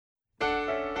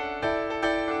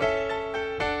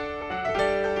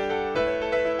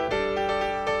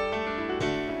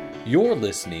You're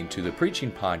listening to the preaching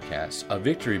podcast of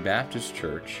Victory Baptist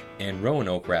Church in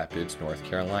Roanoke Rapids, North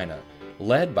Carolina,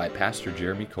 led by Pastor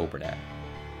Jeremy Coburnack.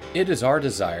 It is our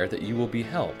desire that you will be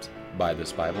helped by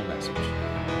this Bible message.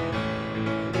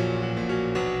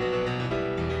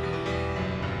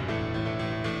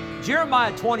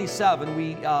 Jeremiah 27,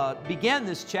 we began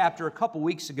this chapter a couple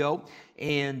weeks ago,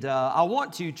 and I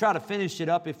want to try to finish it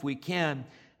up if we can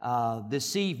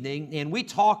this evening. And we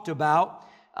talked about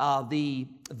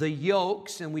the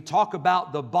yokes, and we talk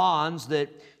about the bonds that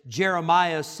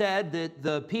Jeremiah said that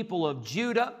the people of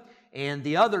Judah and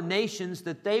the other nations,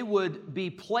 that they would be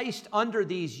placed under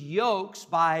these yokes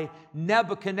by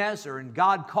Nebuchadnezzar. And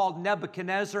God called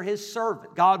Nebuchadnezzar his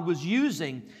servant. God was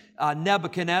using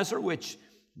Nebuchadnezzar, which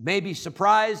maybe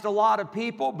surprised a lot of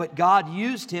people, but God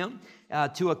used him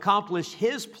to accomplish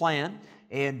His plan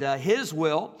and His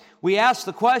will. We asked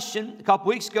the question a couple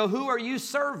weeks ago, who are you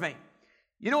serving?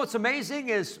 You know what's amazing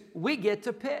is we get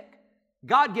to pick.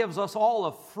 God gives us all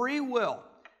a free will.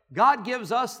 God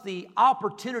gives us the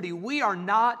opportunity. We are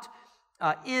not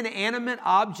inanimate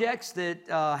objects that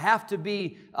have to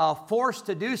be forced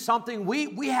to do something.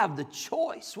 We have the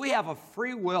choice. We have a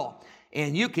free will.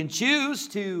 And you can choose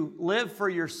to live for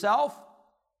yourself,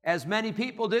 as many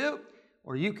people do,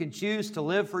 or you can choose to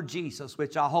live for Jesus,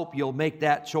 which I hope you'll make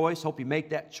that choice. Hope you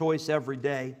make that choice every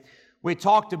day. We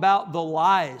talked about the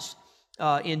lies.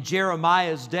 In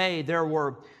Jeremiah's day, there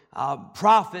were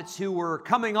prophets who were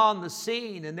coming on the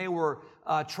scene, and they were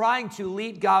trying to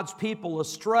lead God's people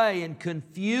astray and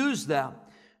confuse them.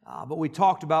 But we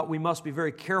talked about we must be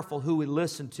very careful who we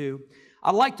listen to.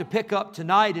 I'd like to pick up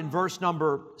tonight in verse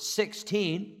number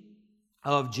 16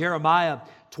 of Jeremiah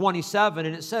 27,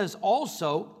 and it says,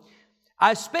 "Also,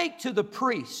 I spake to the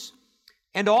priests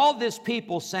and all this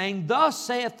people, saying, Thus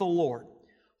saith the Lord,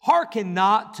 hearken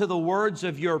not to the words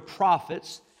of your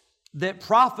prophets that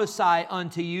prophesy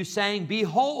unto you, saying,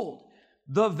 Behold,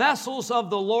 the vessels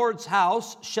of the Lord's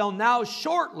house shall now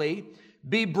shortly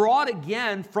be brought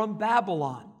again from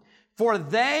Babylon. For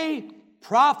they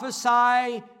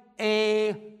prophesy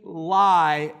a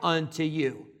lie unto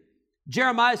you."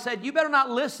 Jeremiah said, you better not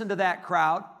listen to that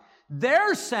crowd.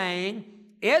 They're saying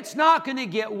it's not going to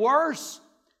get worse.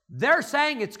 They're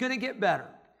saying it's going to get better.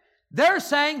 They're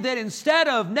saying that instead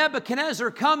of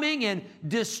Nebuchadnezzar coming and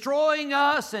destroying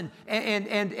us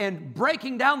and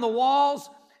breaking down the walls,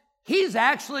 he's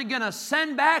actually going to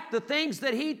send back the things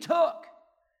that he took.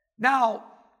 Now,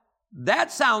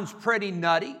 that sounds pretty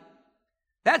nutty.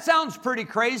 That sounds pretty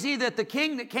crazy, that the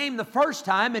king that came the first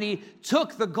time and he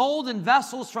took the golden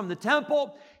vessels from the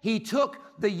temple, he took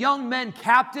the young men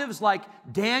captives like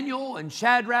Daniel and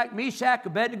Shadrach, Meshach,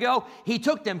 Abednego, he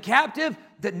took them captive,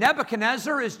 that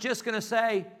Nebuchadnezzar is just going to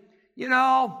say, you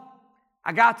know,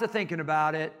 I got to thinking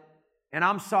about it, and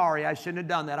I'm sorry, I shouldn't have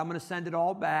done that. I'm going to send it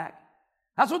all back.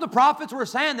 That's what the prophets were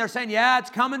saying. They're saying, yeah,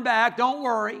 it's coming back, don't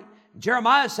worry.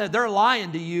 Jeremiah said, they're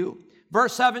lying to you.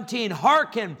 Verse 17,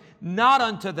 hearken not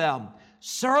unto them.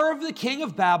 Serve the king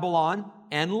of Babylon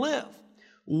and live.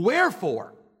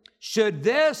 Wherefore should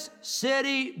this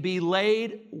city be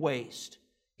laid waste?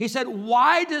 He said,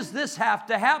 why does this have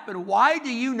to happen? Why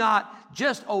do you not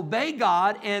just obey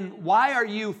God? And why are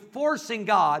you forcing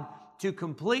God to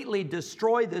completely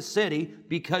destroy this city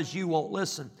because you won't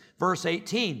listen? Verse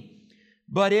 18,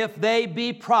 but if they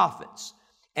be prophets,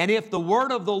 and if the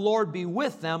word of the Lord be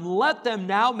with them, let them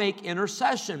now make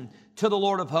intercession to the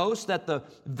Lord of hosts, that the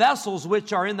vessels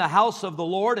which are in the house of the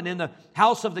Lord and in the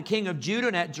house of the king of Judah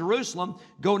and at Jerusalem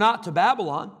go not to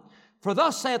Babylon. For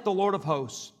thus saith the Lord of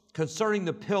hosts, concerning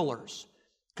the pillars,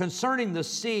 concerning the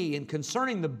sea, and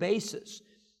concerning the bases,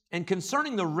 and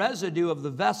concerning the residue of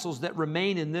the vessels that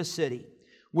remain in this city,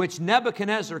 which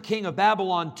Nebuchadnezzar, king of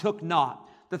Babylon, took not.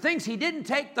 The things he didn't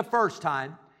take the first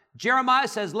time, Jeremiah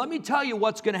says, let me tell you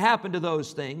what's going to happen to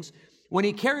those things. When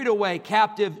he carried away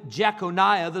captive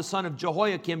Jeconiah, the son of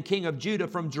Jehoiakim, king of Judah,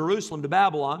 from Jerusalem to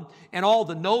Babylon, and all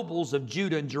the nobles of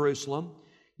Judah and Jerusalem,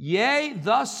 yea,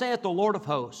 thus saith the Lord of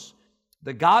hosts,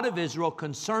 the God of Israel,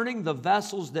 concerning the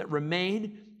vessels that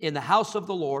remain in the house of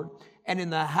the Lord and in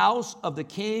the house of the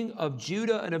king of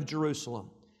Judah and of Jerusalem,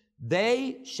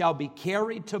 they shall be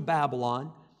carried to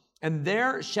Babylon, and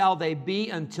there shall they be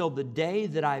until the day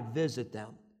that I visit them,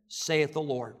 saith the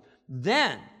Lord.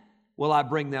 Then will I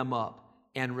bring them up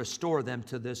and restore them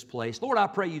to this place. Lord, I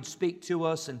pray you'd speak to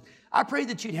us, and I pray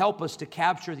that you'd help us to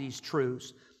capture these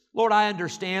truths. Lord, I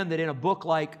understand that in a book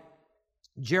like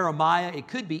Jeremiah, it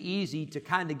could be easy to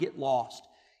kind of get lost.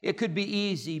 It could be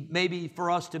easy maybe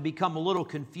for us to become a little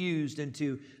confused and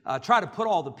to try to put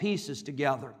all the pieces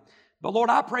together. But Lord,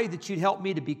 I pray that you'd help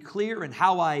me to be clear in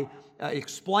how I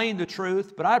explain the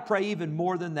truth. But I pray even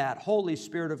more than that, Holy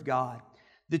Spirit of God,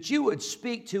 that you would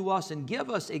speak to us and give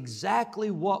us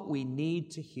exactly what we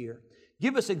need to hear.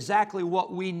 Give us exactly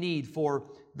what we need for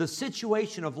the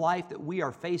situation of life that we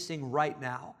are facing right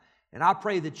now. And I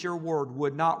pray that your word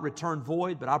would not return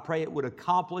void, but I pray it would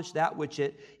accomplish that which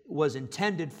it was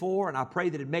intended for. And I pray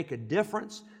that it'd make a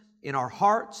difference in our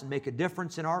hearts and make a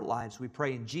difference in our lives. We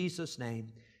pray in Jesus'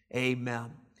 name,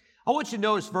 amen. I want you to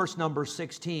notice verse number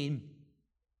 16.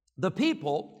 The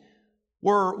people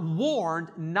were warned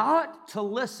not to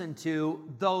listen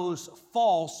to those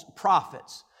false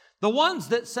prophets. The ones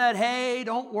that said, hey,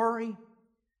 don't worry,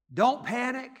 don't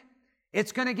panic,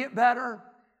 it's going to get better.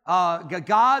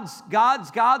 God's going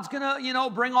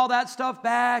to, bring all that stuff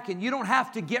back, and you don't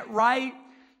have to get right.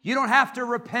 You don't have to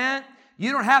repent.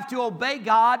 You don't have to obey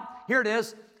God. Here it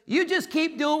is. You just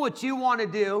keep doing what you want to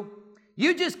do.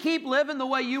 You just keep living the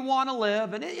way you want to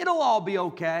live, and it'll all be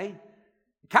okay.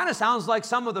 It kind of sounds like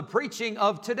some of the preaching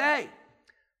of today,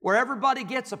 where everybody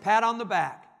gets a pat on the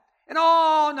back. And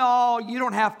oh no, you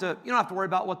don't have to worry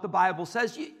about what the Bible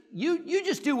says. You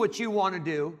just do what you want to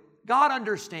do. God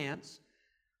understands.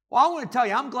 Well, I want to tell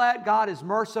you, I'm glad God is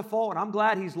merciful, and I'm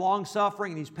glad He's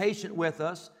long-suffering and He's patient with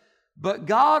us. But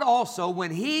God also,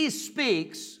 when He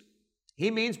speaks,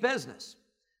 He means business.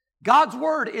 God's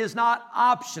word is not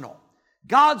optional.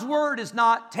 God's word is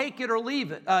not take it or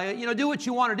leave it. Do what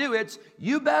you want to do. It's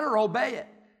you better obey it.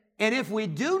 And if we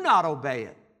do not obey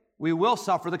it, we will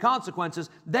suffer the consequences.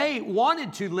 They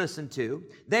wanted to listen to,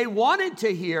 they wanted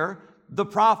to hear the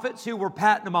prophets who were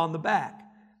patting them on the back.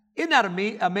 Isn't that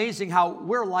amazing how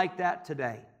we're like that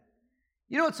today?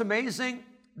 It's amazing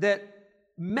that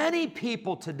many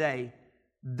people today,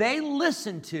 they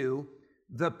listen to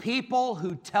the people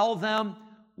who tell them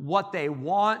what they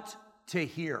want to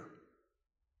hear.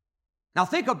 Now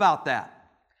think about that.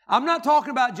 I'm not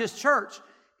talking about just church.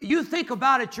 You think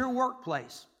about it, your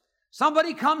workplace.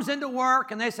 Somebody comes into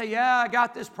work and they say, yeah, I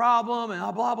got this problem and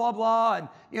blah, blah, blah,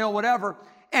 and whatever.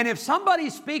 And if somebody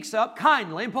speaks up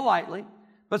kindly and politely,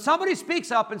 but somebody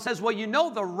speaks up and says, well,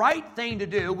 the right thing to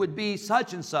do would be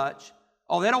such and such.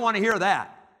 Oh, they don't want to hear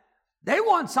that. They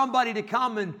want somebody to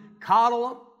come and coddle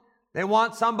them. They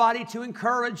want somebody to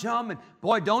encourage them. And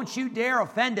boy, don't you dare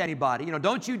offend anybody.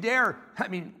 Don't you dare. I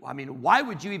mean, why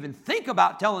would you even think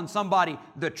about telling somebody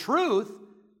the truth?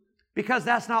 Because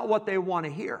that's not what they want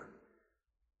to hear.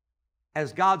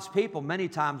 As God's people, many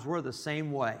times we're the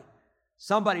same way.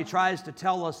 Somebody tries to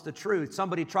tell us the truth.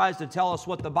 Somebody tries to tell us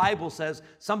what the Bible says.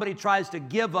 Somebody tries to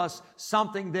give us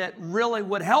something that really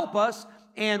would help us,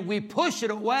 and we push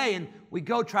it away, and we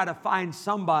go try to find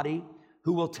somebody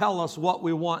who will tell us what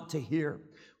we want to hear.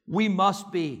 We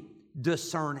must be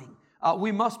discerning.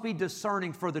 We must be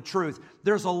discerning for the truth.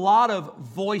 There's a lot of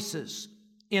voices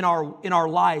in our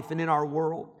life and in our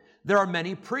world. There are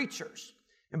many preachers.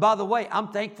 And by the way, I'm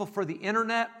thankful for the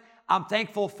internet. I'm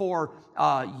thankful for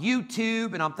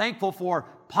YouTube, and I'm thankful for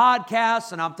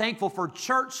podcasts, and I'm thankful for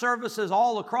church services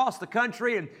all across the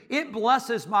country, and it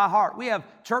blesses my heart. We have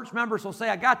church members who say,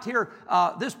 I got to hear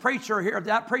this preacher or hear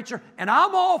that preacher, and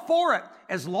I'm all for it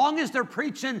as long as they're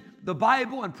preaching the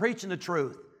Bible and preaching the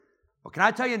truth. But can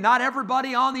I tell you, not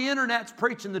everybody on the internet's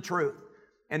preaching the truth.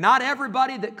 And not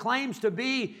everybody that claims to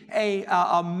be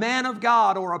a man of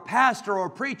God or a pastor or a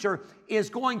preacher is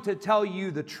going to tell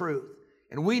you the truth.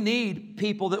 And we need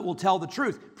people that will tell the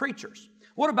truth. Preachers.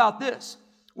 What about this?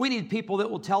 We need people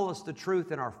that will tell us the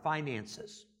truth in our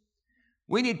finances.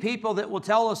 We need people that will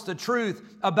tell us the truth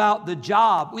about the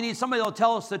job. We need somebody that will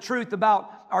tell us the truth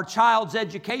about our child's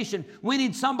education. We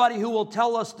need somebody who will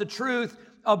tell us the truth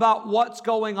about what's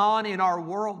going on in our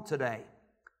world today.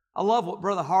 I love what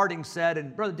Brother Harding said,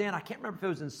 and Brother Dan, I can't remember if it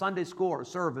was in Sunday school or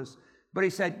service, but he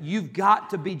said, you've got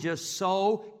to be just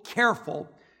so careful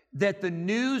that the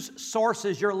news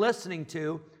sources you're listening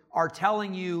to are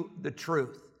telling you the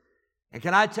truth. And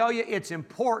can I tell you, it's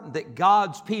important that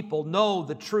God's people know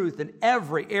the truth in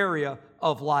every area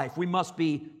of life. We must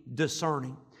be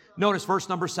discerning. Notice verse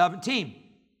number 17.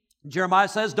 Jeremiah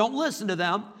says, don't listen to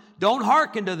them, don't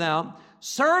hearken to them,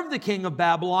 serve the king of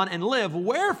Babylon and live.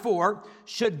 Wherefore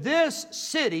should this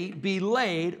city be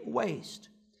laid waste?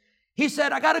 He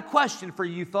said, I got a question for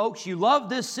you folks. You love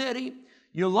this city.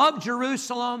 You love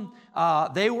Jerusalem.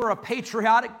 They were a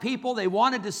patriotic people. They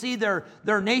wanted to see their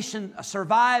nation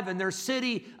survive and their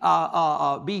city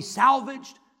be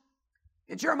salvaged.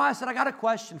 And Jeremiah said, I got a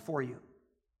question for you.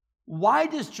 Why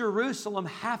does Jerusalem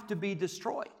have to be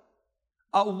destroyed?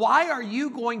 Why are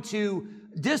you going to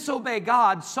disobey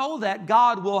God so that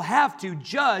God will have to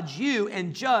judge you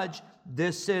and judge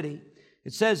this city?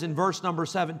 It says in verse number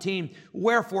 17,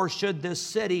 wherefore should this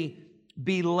city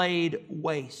be laid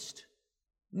waste?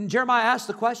 And Jeremiah asks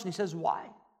the question, he says, why?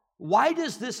 Why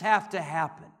does this have to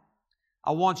happen?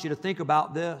 I want you to think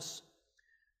about this.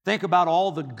 Think about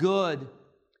all the good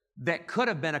that could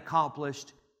have been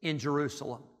accomplished in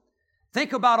Jerusalem.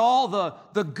 Think about all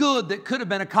the good that could have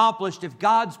been accomplished if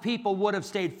God's people would have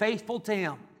stayed faithful to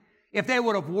Him, if they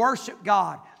would have worshiped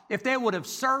God, if they would have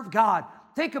served God.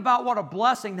 Think about what a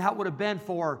blessing that would have been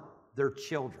for their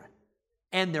children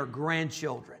and their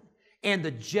grandchildren and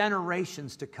the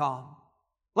generations to come.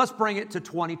 Let's bring it to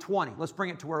 2020. Let's bring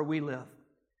it to where we live.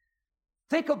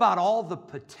 Think about all the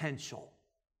potential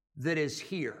that is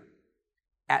here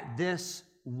at this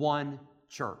one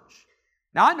church.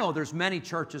 Now, I know there's many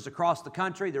churches across the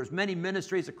country. There's many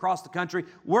ministries across the country.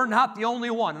 We're not the only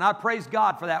one, and I praise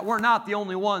God for that. We're not the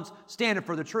only ones standing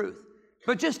for the truth.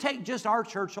 But just take just our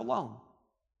church alone.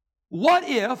 What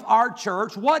if our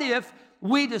church, what if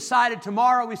we decided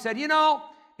tomorrow, we said, you know,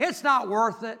 it's not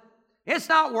worth it. It's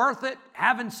not worth it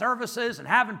having services and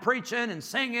having preaching and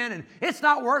singing, and it's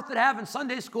not worth it having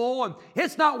Sunday school, and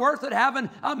it's not worth it having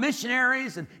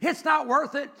missionaries, and it's not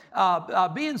worth it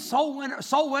being soul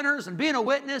winners and being a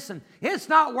witness, and it's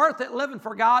not worth it living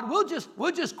for God.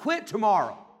 We'll just quit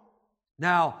tomorrow.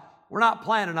 Now, we're not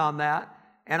planning on that,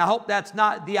 and I hope that's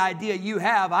not the idea you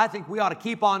have. I think we ought to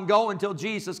keep on going until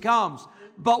Jesus comes.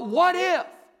 But what if?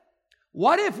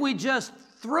 What if we just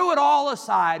threw it all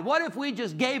aside? What if we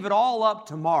just gave it all up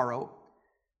tomorrow?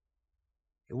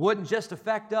 It wouldn't just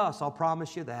affect us, I'll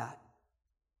promise you that.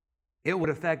 It would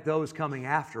affect those coming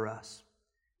after us.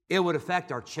 It would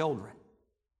affect our children.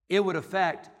 It would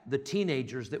affect the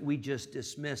teenagers that we just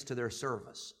dismissed to their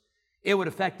service. It would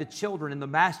affect the children in the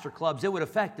master clubs. It would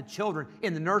affect the children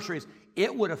in the nurseries.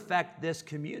 It would affect this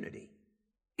community.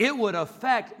 It would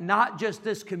affect not just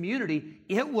this community,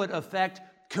 it would affect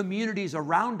communities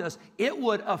around us. It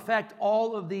would affect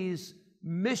all of these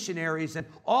missionaries and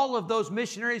all of those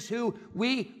missionaries who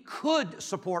we could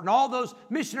support and all those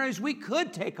missionaries we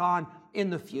could take on in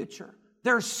the future.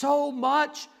 There's so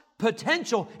much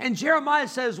potential. And Jeremiah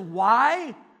says,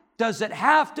 why does it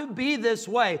have to be this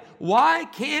way? Why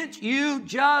can't you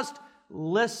just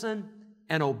listen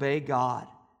and obey God?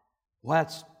 Well,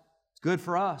 that's good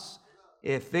for us.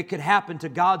 If it could happen to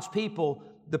God's people,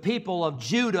 the people of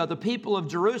Judah, the people of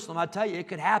Jerusalem, I tell you, it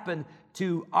could happen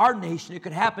to our nation. It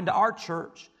could happen to our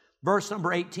church. Verse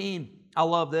number 18, I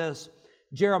love this.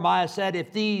 Jeremiah said,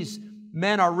 if these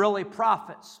men are really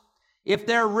prophets, if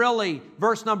they're really,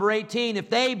 verse number 18, if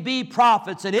they be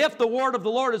prophets, and if the word of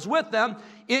the Lord is with them,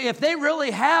 if they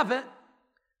really have it,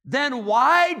 then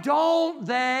why don't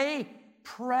they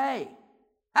pray?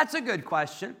 That's a good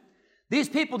question. These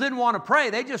people didn't want to pray.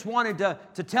 They just wanted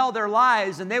to tell their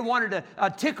lies, and they wanted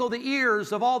to tickle the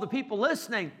ears of all the people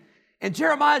listening. And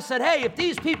Jeremiah said, hey, if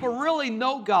these people really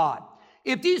know God,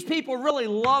 if these people really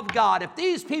love God, if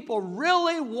these people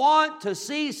really want to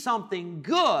see something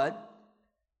good,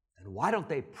 then why don't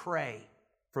they pray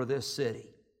for this city?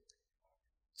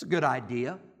 It's a good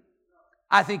idea.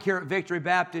 I think here at Victory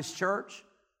Baptist Church,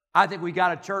 I think we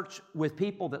got a church with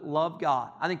people that love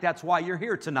God. I think that's why you're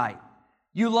here tonight.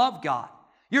 You love God.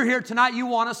 You're here tonight, you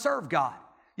want to serve God.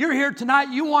 You're here tonight,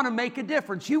 you want to make a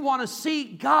difference. You want to see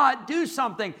God do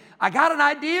something. I got an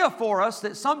idea for us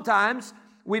that sometimes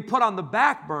we put on the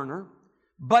back burner,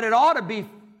 but it ought to be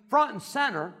front and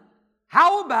center.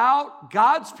 How about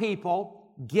God's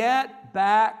people get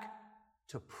back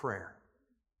to prayer?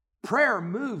 Prayer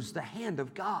moves the hand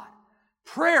of God.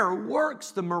 Prayer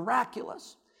works the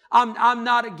miraculous. I'm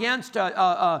not against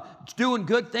doing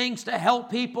good things to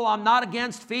help people. I'm not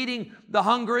against feeding the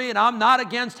hungry, and I'm not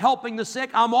against helping the sick.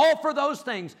 I'm all for those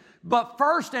things. But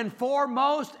first and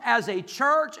foremost, as a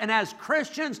church and as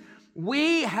Christians,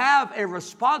 we have a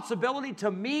responsibility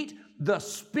to meet the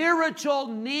spiritual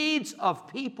needs of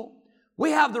people.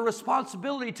 We have the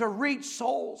responsibility to reach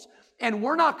souls, and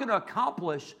we're not going to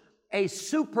accomplish a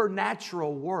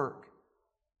supernatural work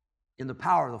in the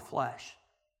power of the flesh.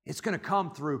 It's going to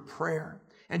come through prayer.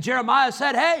 And Jeremiah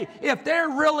said, hey, if they're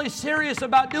really serious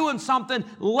about doing something,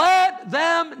 let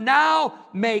them now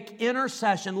make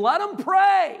intercession. Let them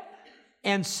pray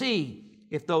and see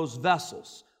if those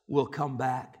vessels will come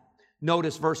back.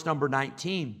 Notice verse number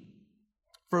 19.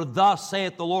 For thus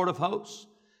saith the Lord of hosts,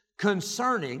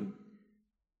 concerning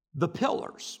the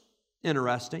pillars.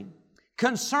 Interesting.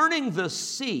 Concerning the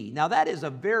sea. Now that is a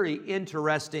very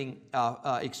interesting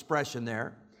expression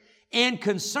there. And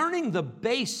concerning the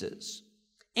bases,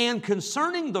 and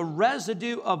concerning the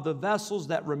residue of the vessels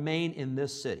that remain in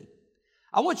this city.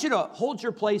 I want you to hold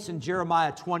your place in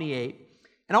Jeremiah 28,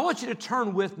 And I want you to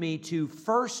turn with me to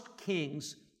 1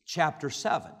 Kings chapter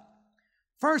 7.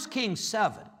 1 Kings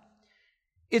 7.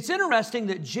 It's interesting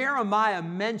that Jeremiah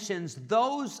mentions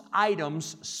those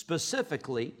items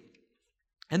specifically,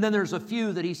 and then there's a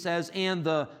few that he says, and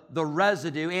the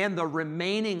residue and the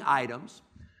remaining items.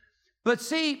 But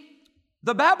see,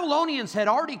 the Babylonians had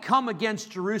already come against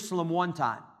Jerusalem one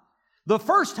time. The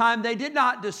first time, they did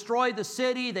not destroy the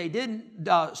city, they didn't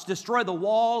destroy the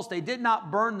walls, they did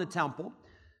not burn the temple.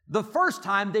 The first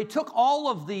time, they took all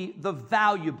of the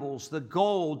valuables, the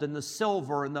gold and the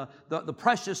silver and the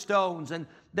precious stones, and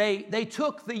they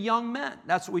took the young men.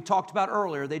 That's what we talked about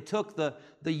earlier. They took the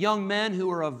young men who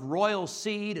were of royal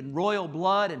seed and royal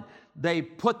blood, and they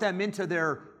put them into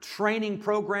their training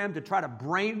program to try to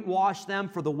brainwash them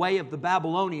for the way of the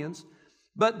Babylonians.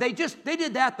 But they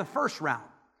did that the first round.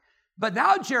 But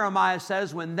now Jeremiah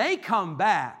says when they come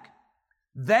back,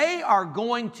 they are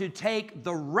going to take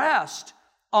the rest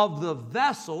of the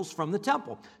vessels from the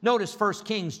temple. Notice 1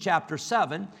 Kings chapter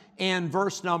 7 and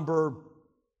verse number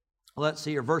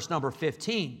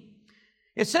 15.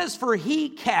 It says, for he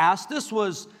cast, this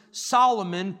was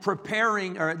Solomon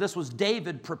preparing, or this was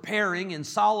David preparing and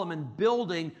Solomon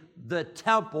building the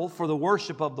temple for the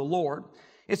worship of the Lord.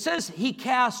 It says he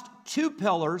cast 2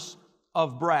 pillars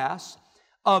of brass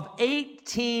of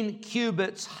 18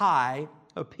 cubits high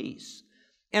apiece,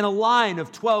 and a line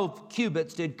of 12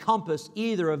 cubits did compass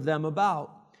either of them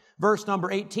about. Verse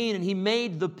number 18, and he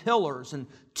made the pillars and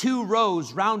 2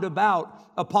 rows round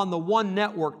about upon the one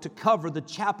network to cover the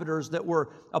chapiters that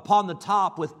were upon the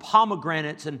top with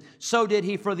pomegranates, and so did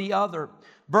he for the other.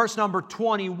 Verse number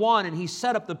 21, and he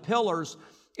set up the pillars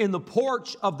in the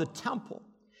porch of the temple.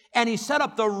 And he set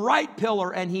up the right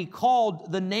pillar, and he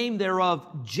called the name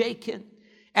thereof Jachin.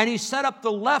 And he set up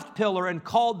the left pillar and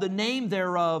called the name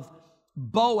thereof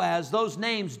Boaz. Those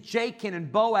names, Jachin and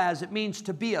Boaz, it means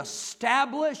to be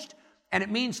established and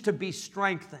it means to be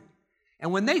strengthened.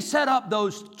 And when they set up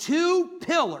those 2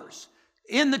 pillars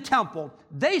in the temple,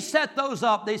 they set those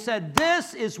up. They said,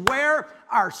 this is where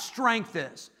our strength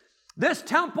is. This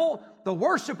temple, the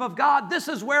worship of God, this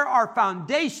is where our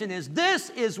foundation is. This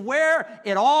is where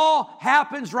it all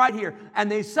happens right here.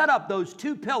 And they set up those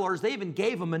 2 pillars. They even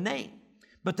gave them a name.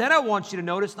 But then I want you to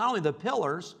notice not only the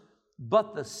pillars,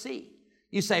 but the sea.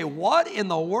 You say, what in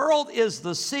the world is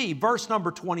the sea? Verse number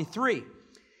 23.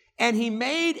 And he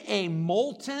made a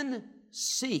molten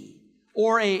sea,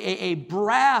 or a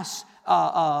brass,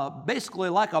 basically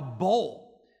like a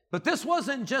bowl. But this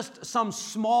wasn't just some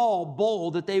small bowl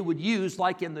that they would use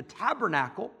like in the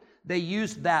tabernacle. They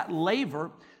used that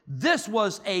laver. This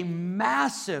was a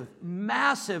massive,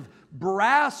 massive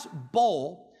brass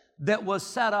bowl that was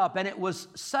set up, and it was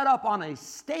set up on a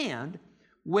stand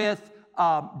with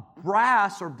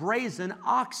brass or brazen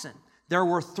oxen. There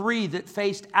were 3 that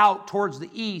faced out towards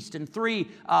the east, and 3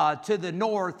 to the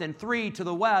north, and 3 to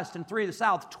the west, and 3 to the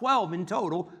south. 12 in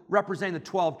total, representing the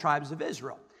 12 tribes of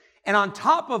Israel. And on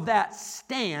top of that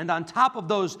stand, on top of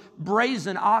those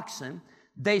brazen oxen,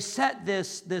 they set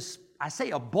this I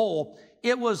say a bowl.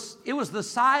 It was the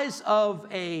size of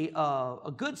a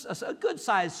good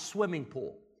sized swimming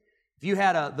pool. If you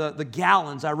had the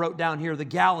gallons, I wrote down here, the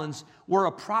gallons were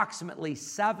approximately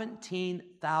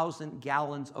 17,000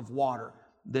 gallons of water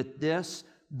that this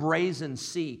brazen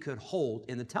sea could hold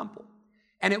in the temple.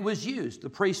 And it was used.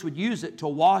 The priests would use it to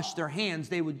wash their hands.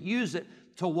 They would use it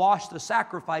to wash the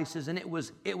sacrifices, and it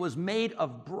was made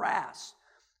of brass.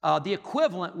 The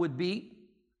equivalent would be,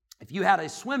 if you had a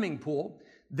swimming pool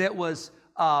that was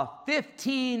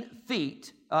 15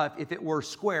 feet, if it were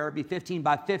square, it'd be 15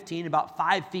 by 15, about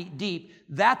 5 feet deep.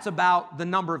 That's about the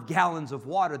number of gallons of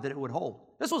water that it would hold.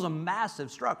 This was a massive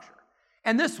structure.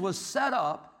 And this was set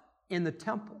up in the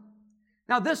temple.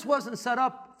 Now, this wasn't set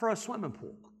up for a swimming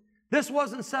pool. This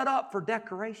wasn't set up for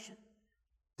decoration.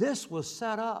 This was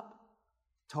set up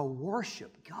to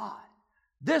worship God.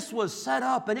 This was set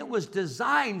up and it was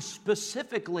designed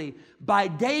specifically by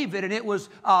David, and it was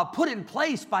put in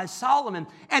place by Solomon,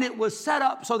 and it was set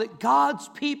up so that God's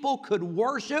people could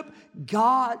worship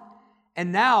God.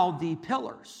 And now the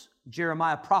pillars,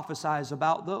 Jeremiah prophesies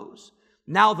about those.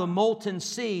 Now the molten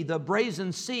sea, the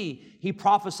brazen sea, he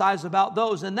prophesies about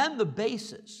those. And then the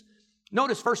bases.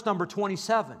 Notice verse number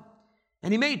 27.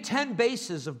 And he made 10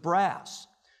 bases of brass.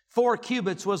 4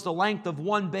 cubits was the length of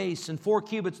one base, and 4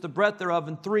 cubits the breadth thereof,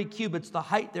 and 3 cubits the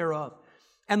height thereof.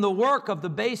 And the work of the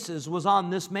bases was on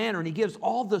this manner, and he gives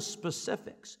all the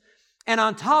specifics. And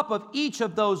on top of each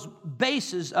of those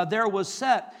bases, there was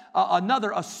set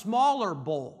a smaller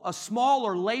bowl, a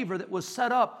smaller laver that was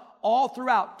set up all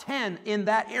throughout 10 in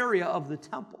that area of the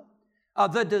temple.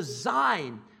 The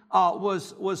design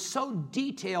was so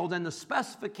detailed and the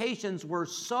specifications were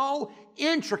so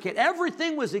intricate.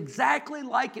 Everything was exactly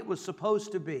like it was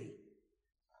supposed to be.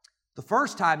 The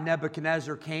first time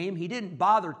Nebuchadnezzar came, he didn't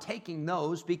bother taking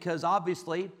those because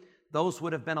obviously those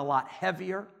would have been a lot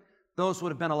heavier. Those would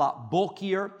have been a lot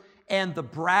bulkier. And the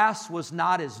brass was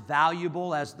not as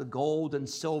valuable as the gold and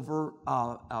silver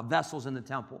vessels in the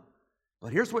temple.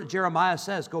 But here's what Jeremiah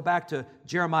says. Go back to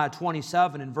Jeremiah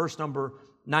 27 and verse number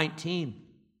 19.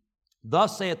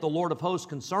 Thus saith the Lord of hosts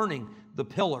concerning the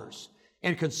pillars,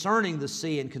 and concerning the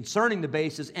sea, and concerning the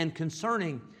bases, and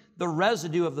concerning the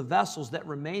residue of the vessels that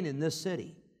remain in this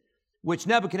city, which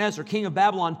Nebuchadnezzar, king of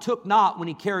Babylon, took not when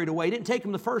he carried away. He didn't take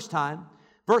them the first time.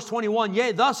 Verse 21,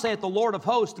 yea, thus saith the Lord of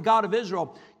hosts, the God of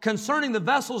Israel, concerning the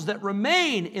vessels that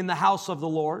remain in the house of the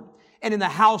Lord, and in the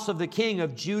house of the king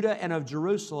of Judah and of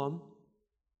Jerusalem.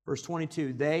 Verse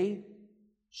 22, they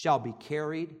shall be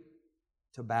carried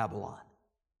to Babylon,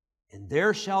 and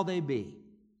there shall they be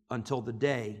until the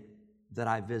day that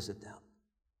I visit them.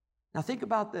 Now think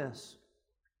about this.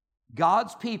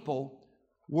 God's people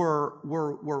were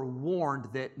warned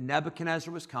that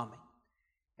Nebuchadnezzar was coming.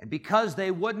 And because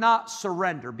they would not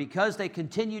surrender, because they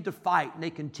continued to fight and they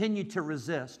continued to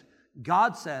resist,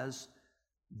 God says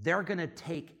they're going to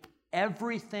take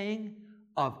everything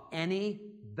of any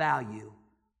value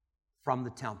from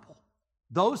the temple.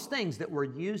 Those things that were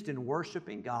used in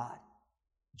worshiping God,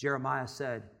 Jeremiah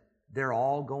said, they're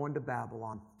all going to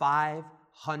Babylon,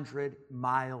 500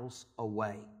 miles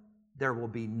away. There will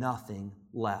be nothing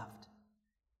left.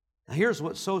 Now here's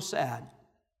what's so sad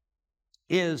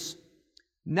is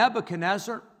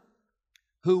Nebuchadnezzar,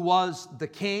 who was the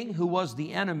king, who was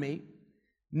the enemy,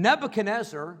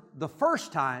 Nebuchadnezzar, the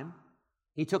first time,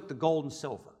 he took the gold and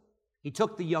silver. He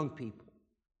took the young people.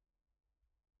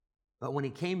 But when he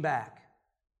came back,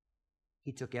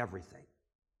 he took everything.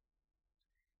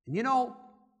 And you know,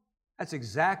 that's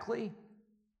exactly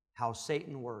how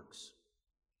Satan works.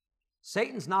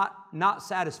 Satan's not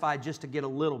satisfied just to get a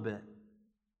little bit.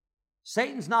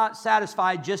 Satan's not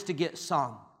satisfied just to get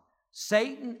some.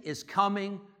 Satan is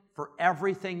coming for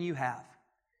everything you have.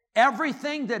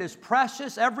 Everything that is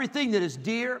precious, everything that is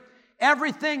dear,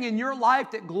 everything in your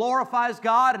life that glorifies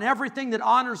God and everything that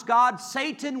honors God,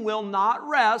 Satan will not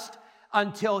rest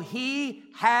until he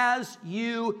has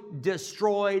you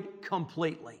destroyed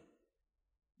completely.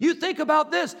 You think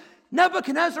about this.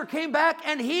 Nebuchadnezzar came back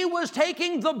and he was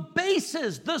taking the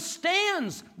bases, the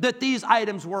stands that these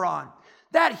items were on.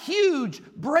 That huge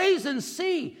brazen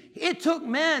sea, it took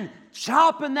men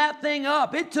chopping that thing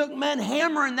up. It took men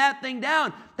hammering that thing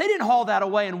down. They didn't haul that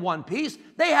away in one piece.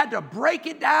 They had to break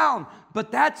it down.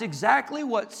 But that's exactly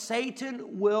what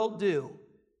Satan will do.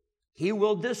 He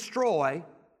will destroy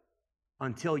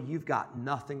until you've got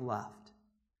nothing left.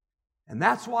 And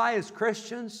that's why as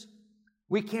Christians,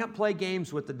 we can't play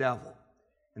games with the devil.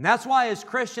 And that's why as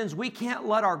Christians, we can't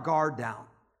let our guard down.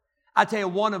 I tell you,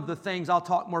 one of the things, I'll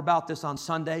talk more about this on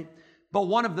Sunday, but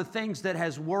one of the things that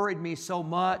has worried me so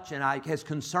much and has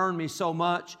concerned me so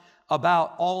much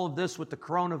about all of this with the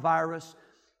coronavirus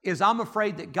is I'm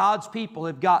afraid that God's people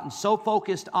have gotten so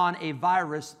focused on a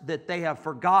virus that they have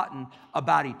forgotten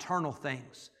about eternal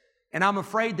things. And I'm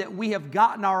afraid that we have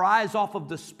gotten our eyes off of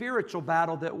the spiritual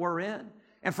battle that we're in.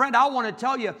 And friend, I want to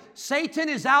tell you, Satan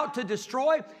is out to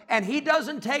destroy, and he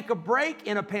doesn't take a break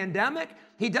in a pandemic.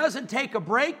 He doesn't take a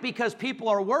break because people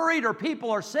are worried or people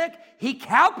are sick. He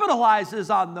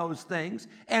capitalizes on those things,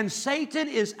 and Satan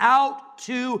is out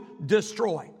to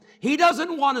destroy. He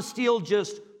doesn't want to steal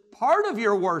just part of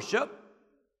your worship.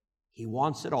 He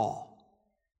wants it all.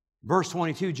 Verse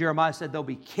 22, Jeremiah said, they'll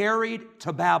be carried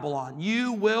to Babylon.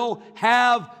 You will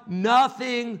have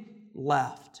nothing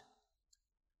left.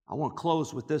 I want to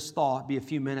close with this thought. It'll be a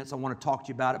few minutes. I want to talk to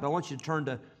you about it, but I want you to turn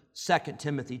to 2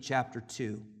 Timothy chapter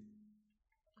 2.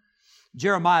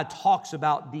 Jeremiah talks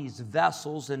about these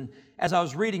vessels, and as I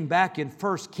was reading back in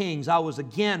 1 Kings, I was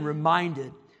again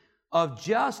reminded of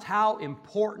just how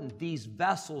important these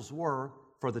vessels were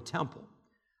for the temple.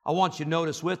 I want you to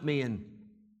notice with me in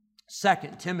 2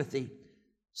 Timothy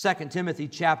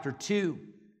chapter 2,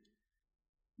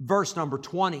 verse number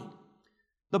 20.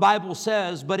 The Bible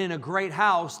says, but in a great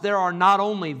house there are not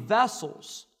only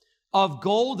vessels of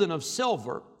gold and of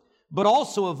silver, but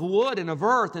also of wood and of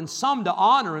earth, and some to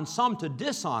honor and some to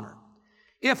dishonor.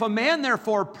 If a man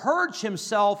therefore purge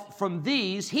himself from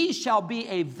these, he shall be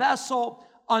a vessel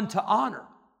unto honor.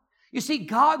 You see,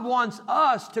 God wants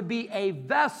us to be a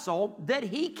vessel that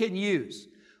he can use.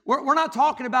 We're not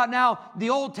talking about now the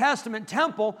Old Testament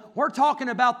temple. We're talking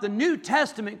about the New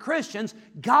Testament Christians.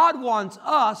 God wants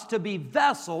us to be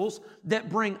vessels that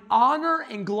bring honor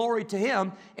and glory to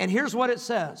Him. And here's what it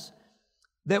says,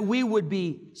 that we would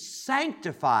be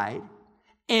sanctified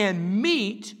and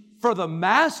meet for the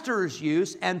Master's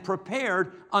use and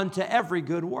prepared unto every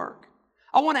good work.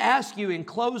 I want to ask you in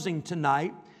closing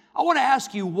tonight, I want to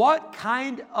ask you, what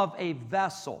kind of a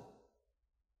vessel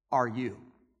are you?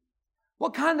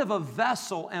 What kind of a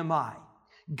vessel am I?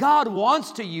 God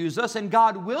wants to use us and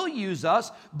God will use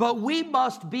us, but we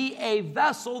must be a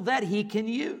vessel that He can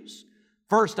use.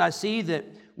 First, I see that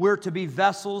we're to be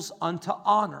vessels unto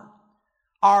honor.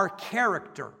 Our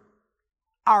character,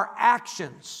 our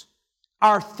actions,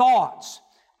 our thoughts,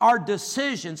 our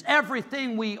decisions,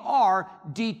 everything we are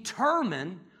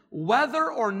determine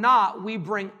whether or not we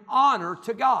bring honor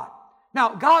to God.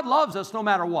 Now, God loves us no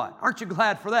matter what. Aren't you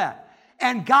glad for that?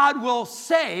 And God will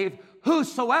save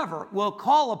whosoever will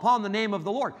call upon the name of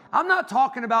the Lord. I'm not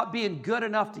talking about being good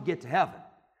enough to get to heaven.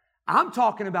 I'm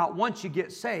talking about once you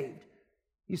get saved,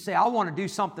 you say, I want to do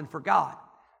something for God.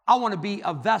 I want to be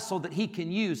a vessel that He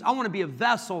can use. I want to be a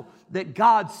vessel that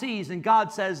God sees, and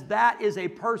God says, that is a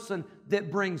person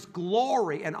that brings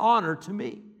glory and honor to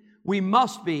me. We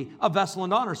must be a vessel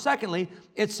and honor. Secondly,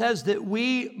 it says that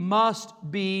we must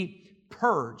be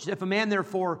purged. If a man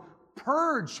therefore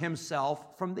purge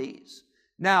himself from these.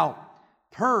 Now,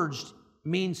 purged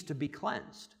means to be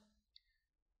cleansed.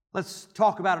 Let's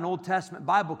talk about an Old Testament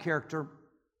Bible character,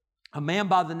 a man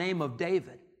by the name of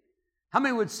David. How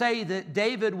many would say that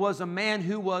David was a man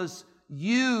who was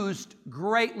used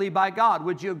greatly by God?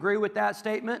 Would you agree with that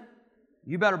statement?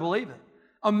 You better believe it.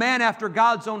 A man after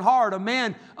God's own heart, a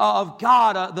man of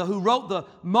God who wrote the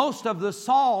most of the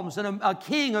Psalms, and a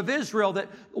king of Israel that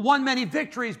won many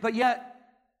victories. But yet,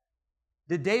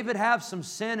 did David have some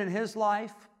sin in his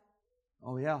life?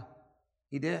 Oh yeah,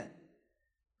 he did.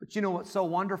 But you know what's so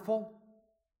wonderful?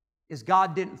 Is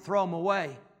God didn't throw him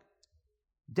away.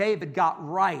 David got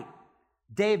right.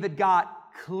 David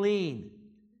got clean.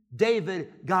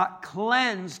 David got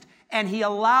cleansed, and he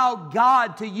allowed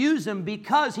God to use him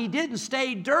because he didn't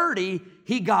stay dirty,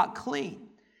 he got clean.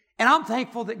 And I'm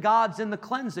thankful that God's in the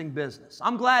cleansing business.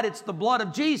 I'm glad it's the blood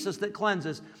of Jesus that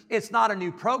cleanses. It's not a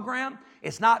new program.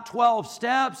 It's not 12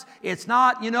 steps. It's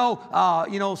not,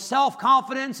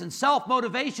 self-confidence and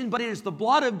self-motivation, but it is the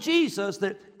blood of Jesus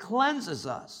that cleanses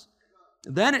us.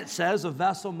 Then it says a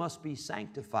vessel must be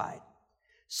sanctified.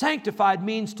 Sanctified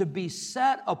means to be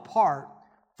set apart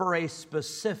for a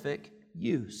specific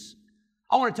use.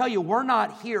 I want to tell you, we're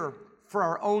not here for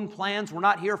our own plans. We're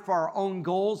not here for our own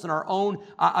goals and our own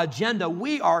agenda.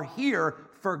 We are here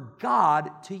for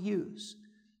God to use.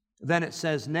 Then it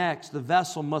says next, the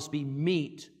vessel must be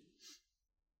meet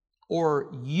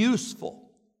or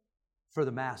useful for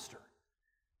the master.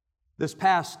 This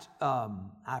past,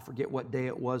 I forget what day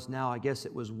it was now. I guess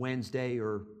it was Wednesday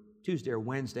or Tuesday or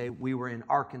Wednesday. We were in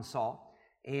Arkansas,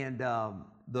 and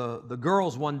the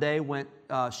girls one day went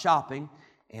shopping,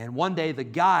 and one day the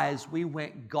guys, we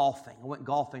went golfing. I went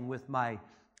golfing with my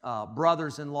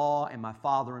brothers-in-law and my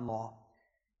father-in-law.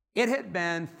 It had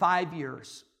been 5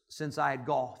 years since I had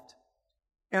golfed.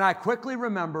 And I quickly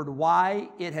remembered why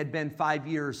it had been 5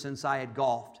 years since I had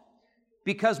golfed.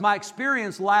 Because my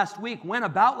experience last week went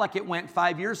about like it went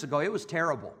 5 years ago. It was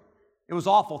terrible. It was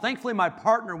awful. Thankfully, my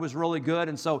partner was really good,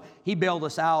 and so he bailed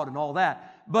us out and all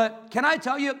that. But can I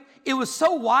tell you, it was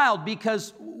so wild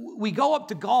because we go up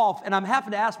to golf, and I'm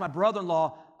having to ask my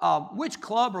brother-in-law, which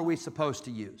club are we supposed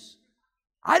to use?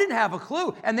 I didn't have a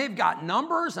clue. And they've got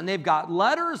numbers and they've got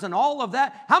letters and all of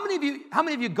that. How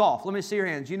many of you golf? Let me see your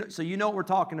hands. So you know what we're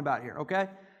talking about here, okay?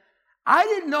 I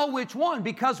didn't know which one,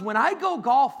 because when I go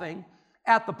golfing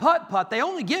at the putt-putt, they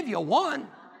only give you one.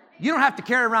 You don't have to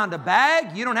carry around a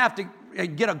bag. You don't have to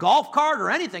get a golf cart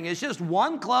or anything. It's just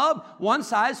one club, one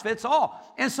size fits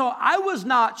all. And so I was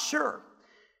not sure.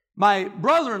 My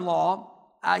brother-in-law,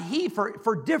 he,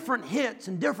 for different hits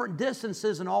and different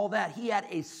distances and all that, he had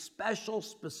a special,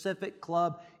 specific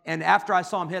club. And after I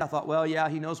saw him hit, I thought, well, yeah,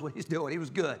 he knows what he's doing. He was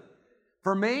good.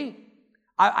 For me,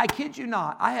 I kid you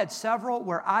not, I had several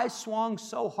where I swung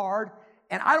so hard,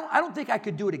 and I don't think I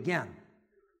could do it again.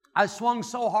 I swung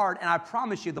so hard, and I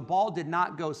promise you, the ball did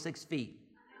not go 6 feet.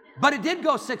 But it did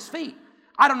go 6 feet.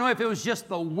 I don't know if it was just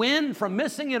the wind from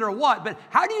missing it or what, but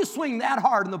how do you swing that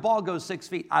hard and the ball goes 6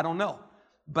 feet? I don't know.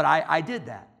 But I did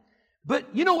that.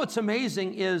 But you know what's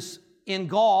amazing is in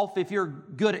golf, if you're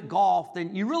good at golf,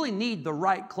 then you really need the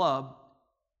right club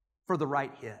for the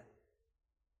right hit.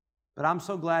 But I'm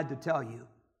so glad to tell you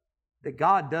that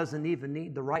God doesn't even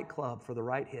need the right club for the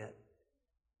right hit.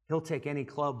 He'll take any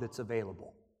club that's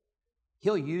available.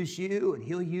 He'll use you and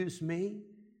He'll use me.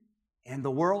 And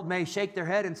the world may shake their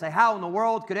head and say, how in the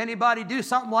world could anybody do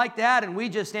something like that? And we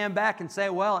just stand back and say,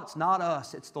 well, it's not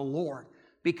us, it's the Lord.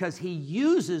 Because He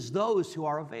uses those who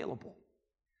are available.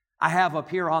 I have up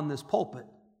here on this pulpit,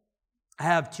 I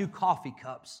have 2 coffee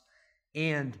cups.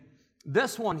 And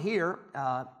this one here,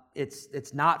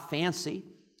 it's not fancy.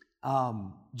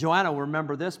 Joanna will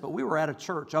remember this, but we were at a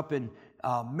church up in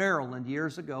Maryland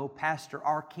years ago, Pastor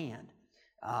Arcand.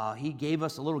 He gave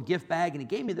us a little gift bag, and he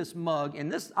gave me this mug.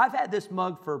 And I've had this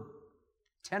mug for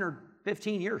 10 or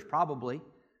 15 years, probably.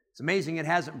 It's amazing it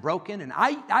hasn't broken. And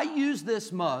I use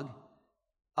this mug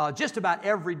just about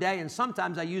every day, and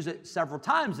sometimes I use it several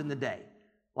times in the day.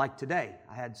 Like today,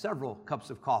 I had several cups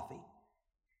of coffee.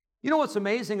 You know what's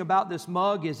amazing about this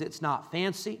mug is it's not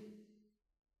fancy.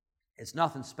 It's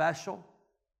nothing special.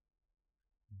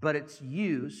 But it's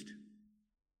used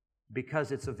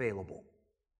because it's available.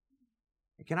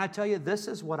 Can I tell you, this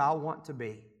is what I want to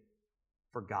be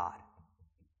for God.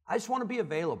 I just want to be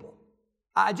available.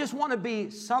 I just want to be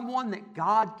someone that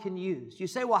God can use. You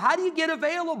say, well, how do you get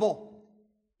available?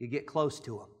 You get close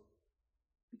to Him.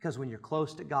 Because when you're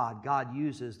close to God, God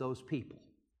uses those people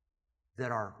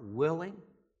that are willing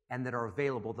and that are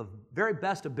available. The very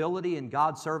best ability in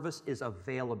God's service is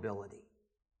availability.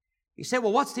 You say,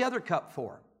 well, what's the other cup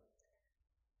for?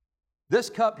 This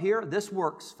cup here, this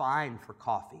works fine for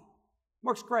coffee.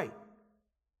 Works great.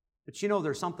 But you know,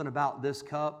 there's something about this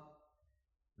cup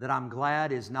that I'm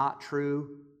glad is not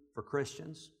true for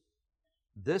Christians.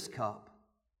 This cup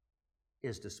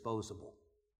is disposable.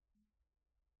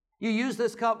 You use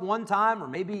this cup one time, or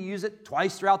maybe you use it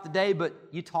twice throughout the day, but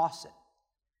you toss it.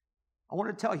 I want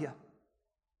to tell you,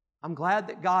 I'm glad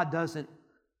that God doesn't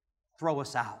throw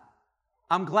us out.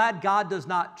 I'm glad God does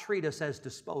not treat us as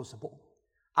disposable.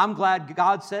 I'm glad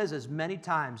God says, as many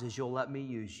times as you'll let me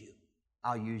use you,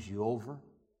 I'll use you over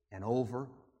and over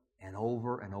and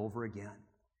over and over again.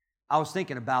 I was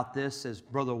thinking about this as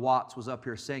Brother Watts was up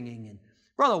here singing, and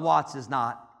Brother Watts he's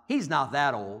not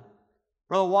that old.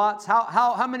 Brother Watts,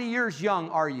 how many years young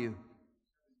are you?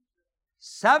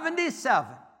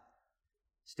 77.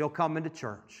 Still coming to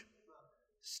church.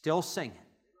 Still singing.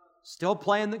 Still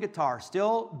playing the guitar.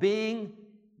 Still being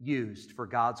used for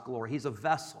God's glory. He's a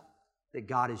vessel that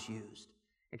God has used.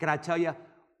 And can I tell you,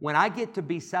 when I get to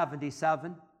be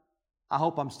 77, I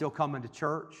hope I'm still coming to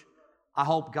church. I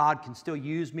hope God can still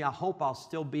use me. I hope I'll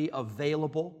still be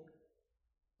available.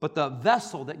 But the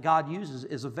vessel that God uses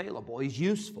is available. He's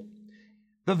useful.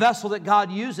 The vessel that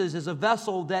God uses is a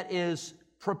vessel that is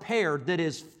prepared, that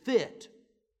is fit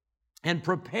and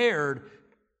prepared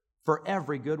for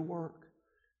every good work.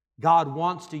 God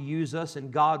wants to use us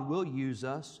and God will use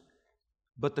us.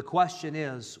 But the question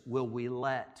is, will we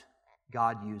let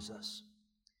God use us?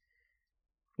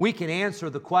 We can answer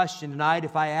the question tonight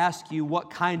if I ask you, what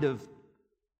kind of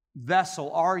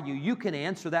vessel are you? You can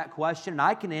answer that question and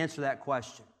I can answer that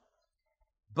question.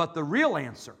 But the real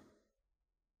answer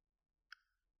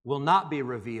will not be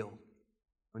revealed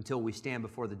until we stand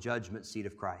before the judgment seat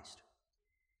of Christ.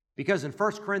 Because in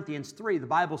 1 Corinthians 3, the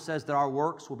Bible says that our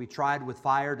works will be tried with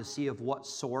fire to see of what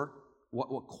sort,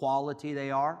 what quality they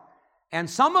are. And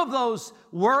some of those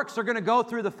works are going to go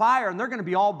through the fire and they're going to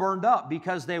be all burned up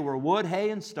because they were wood, hay,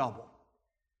 and stubble.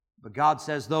 But God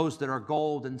says those that are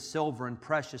gold and silver and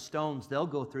precious stones, they'll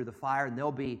go through the fire and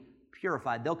they'll be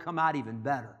purified. They'll come out even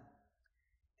better.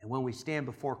 And when we stand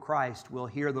before Christ, we'll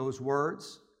hear those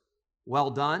words,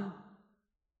 "Well done,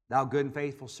 thou good and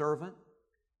faithful servant."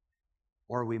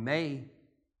 Or we may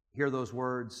hear those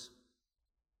words,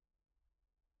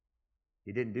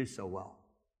 "You didn't do so well."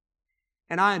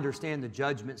 And I understand the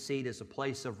judgment seat is a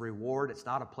place of reward. It's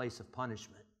not a place of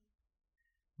punishment.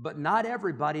 But not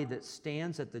everybody that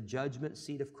stands at the judgment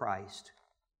seat of Christ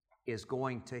is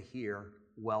going to hear,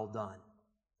 "Well done,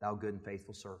 thou good and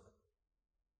faithful servant."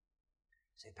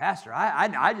 You say, "Pastor,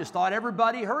 I just thought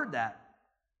everybody heard that."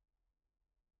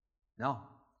 No.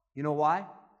 You know why?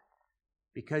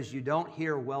 Because you don't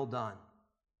hear "well done"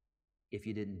 if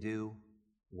you didn't do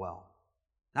well.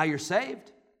 Now you're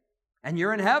saved. And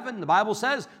you're in heaven. The Bible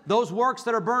says those works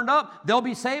that are burned up, they'll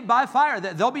be saved by fire.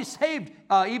 They'll be saved,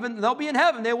 they'll be in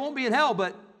heaven. They won't be in hell,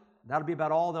 but that'll be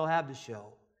about all they'll have to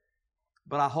show.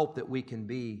 But I hope that we can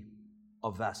be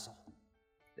a vessel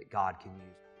that God can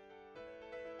use.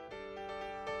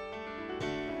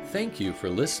 Thank you for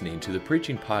listening to the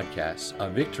preaching podcast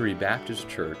of Victory Baptist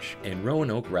Church in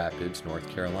Roanoke Rapids, North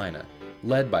Carolina,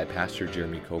 led by Pastor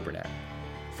Jeremy Coburnack.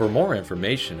 For more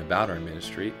information about our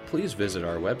ministry, please visit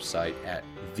our website at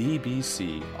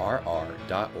vbcrr.org.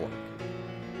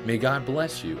 May God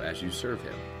bless you as you serve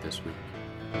Him this week.